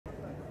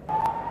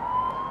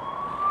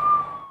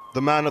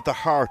The man at the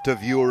heart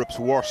of Europe's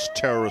worst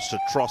terrorist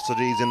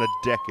atrocities in a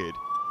decade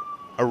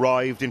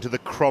arrived into the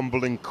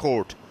crumbling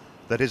court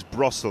that is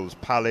Brussels'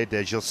 Palais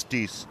de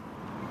Justice.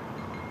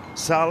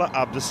 Salah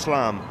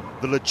Abdeslam,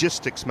 the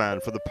logistics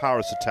man for the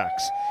Paris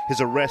attacks, his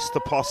arrest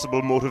the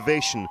possible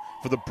motivation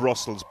for the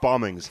Brussels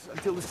bombings.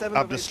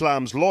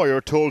 Abdeslam's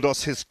lawyer told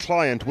us his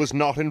client was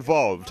not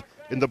involved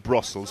in the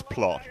Brussels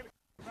plot.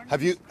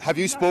 Have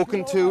you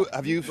spoken to,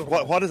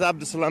 what has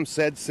Abdeslam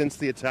said since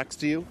the attacks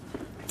to you?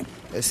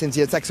 Since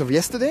the attacks of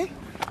yesterday?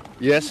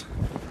 Yes.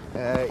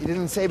 He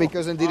didn't say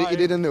because he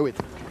didn't know it.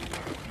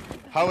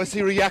 How has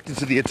he reacted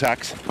to the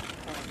attacks?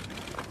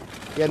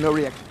 He had no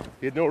reaction.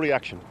 He had no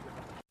reaction.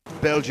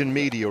 Belgian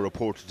media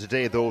reported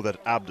today, though,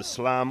 that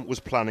Abdeslam was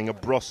planning a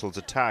Brussels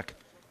attack.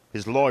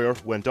 His lawyer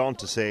went on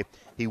to say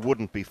he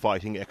wouldn't be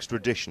fighting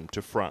extradition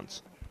to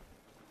France.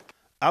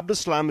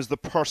 Abdeslam is the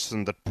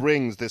person that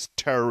brings this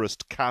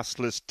terrorist cast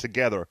list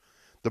together.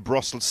 The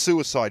Brussels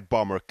suicide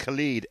bomber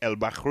Khalid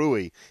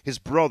el-Bakraoui, his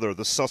brother,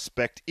 the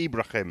suspect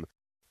Ibrahim,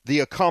 the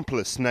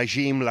accomplice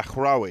Najim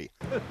Bakraoui.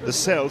 The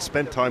cell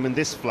spent time in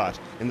this flat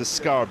in the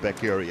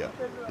Schaerbeek area,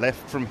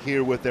 left from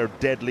here with their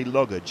deadly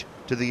luggage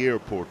to the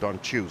airport on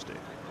Tuesday.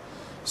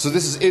 So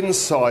this is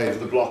inside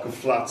the block of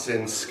flats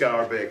in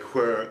Schaerbeek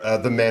where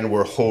the men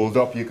were holed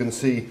up. You can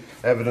see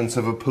evidence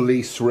of a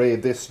police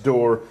raid. This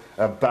door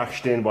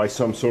bashed in by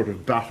some sort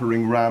of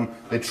battering ram.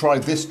 They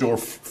tried this door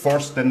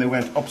first, then they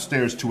went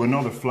upstairs to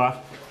another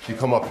flat. You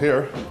come up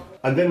here,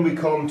 and then we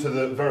come to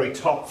the very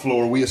top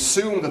floor. We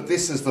assume that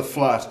this is the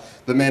flat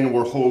the men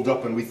were holed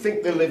up in. We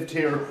think they lived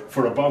here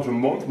for about a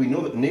month. We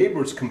know that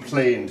neighbours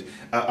complained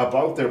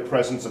about their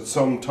presence at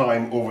some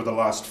time over the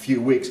last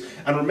few weeks.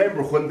 And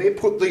remember, when they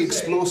put the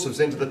explosives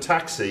into the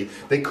taxi,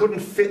 they couldn't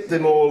fit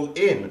them all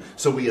in.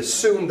 So we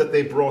assume that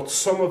they brought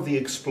some of the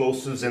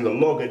explosives in the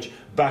luggage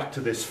back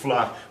to this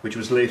flat, which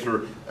was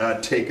later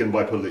taken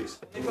by police.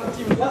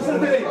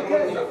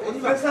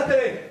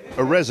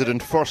 A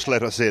resident first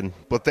let us in,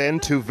 but then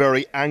two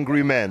very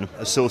angry men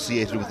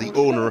associated with the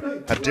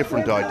owner had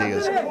different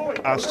ideas,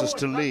 asked us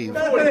to leave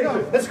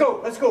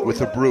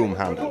with a broom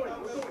handle.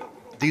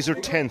 These are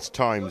tense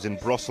times in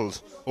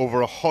Brussels,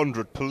 over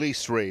 100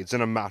 police raids in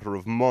a matter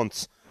of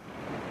months.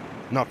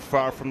 Not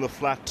far from the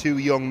flat, two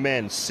young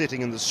men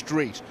sitting in the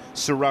street,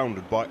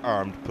 surrounded by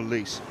armed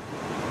police.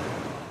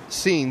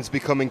 Scenes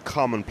becoming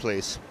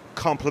commonplace,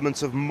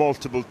 complements of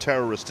multiple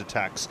terrorist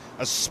attacks,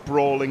 a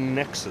sprawling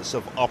nexus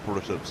of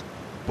operatives,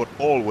 but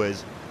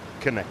always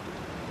connected.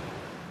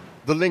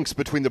 The links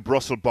between the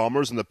Brussels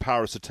bombers and the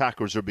Paris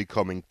attackers are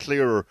becoming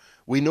clearer.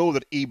 We know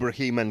that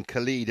Ibrahim and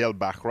Khalid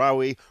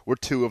el-Bakraoui were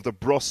two of the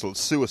Brussels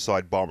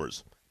suicide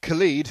bombers.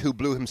 Khalid, who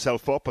blew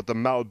himself up at the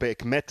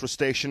Malbec metro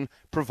station,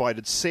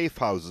 provided safe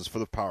houses for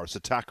the Paris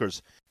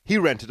attackers. He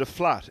rented a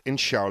flat in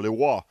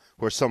Charleroi,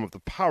 where some of the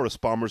Paris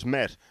bombers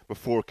met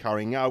before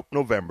carrying out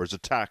November's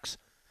attacks.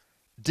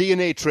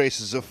 DNA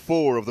traces of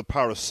 4 of the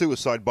Paris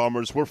suicide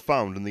bombers were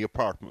found in the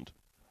apartment.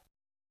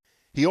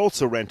 He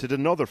also rented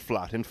another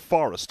flat in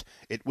Forest.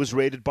 It was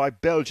raided by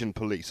Belgian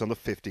police on the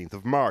 15th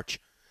of March.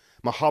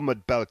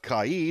 Mohammed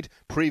Belkaid,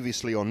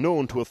 previously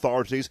unknown to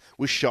authorities,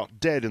 was shot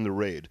dead in the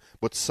raid,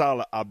 but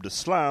Salah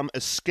Abdeslam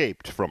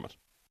escaped from it.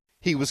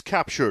 He was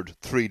captured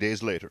 3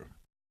 days later.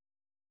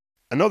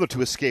 Another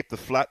to escape the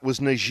flat was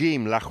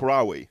Najim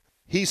Bakraoui.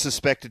 He's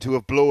suspected to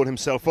have blown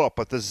himself up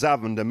at the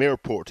Zaventem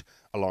airport,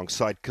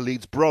 alongside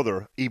Khalid's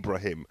brother,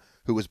 Ibrahim,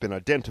 who has been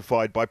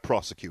identified by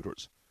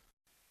prosecutors.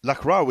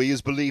 Bakraoui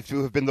is believed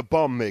to have been the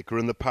bomb maker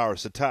in the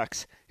Paris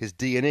attacks. His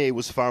DNA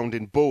was found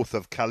in both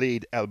of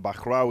Khalid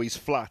el-Bakraoui's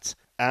flats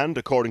and,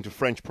 according to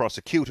French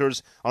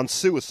prosecutors, on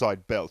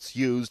suicide belts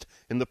used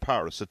in the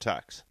Paris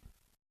attacks.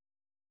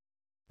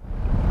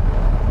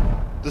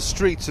 The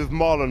streets of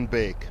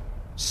Molenbeek,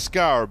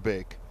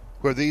 Schaerbeek,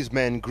 where these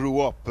men grew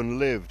up and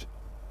lived.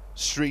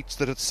 Streets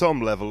that at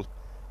some level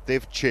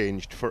they've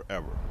changed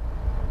forever.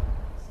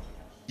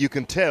 You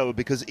can tell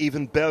because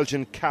even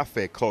Belgian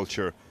cafe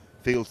culture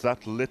feels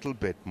that little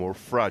bit more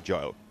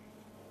fragile.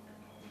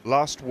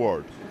 Last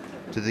word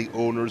to the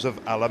owners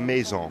of À la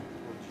Maison,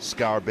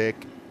 Schaerbeek,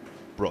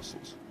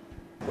 Brussels.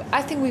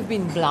 I think we've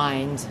been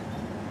blind.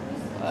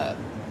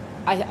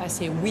 I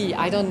say we,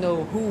 I don't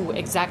know who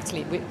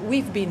exactly.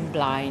 We've been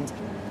blind.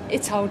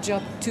 It's our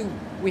job too.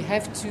 We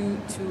have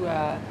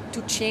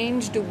to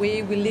change the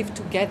way we live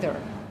together.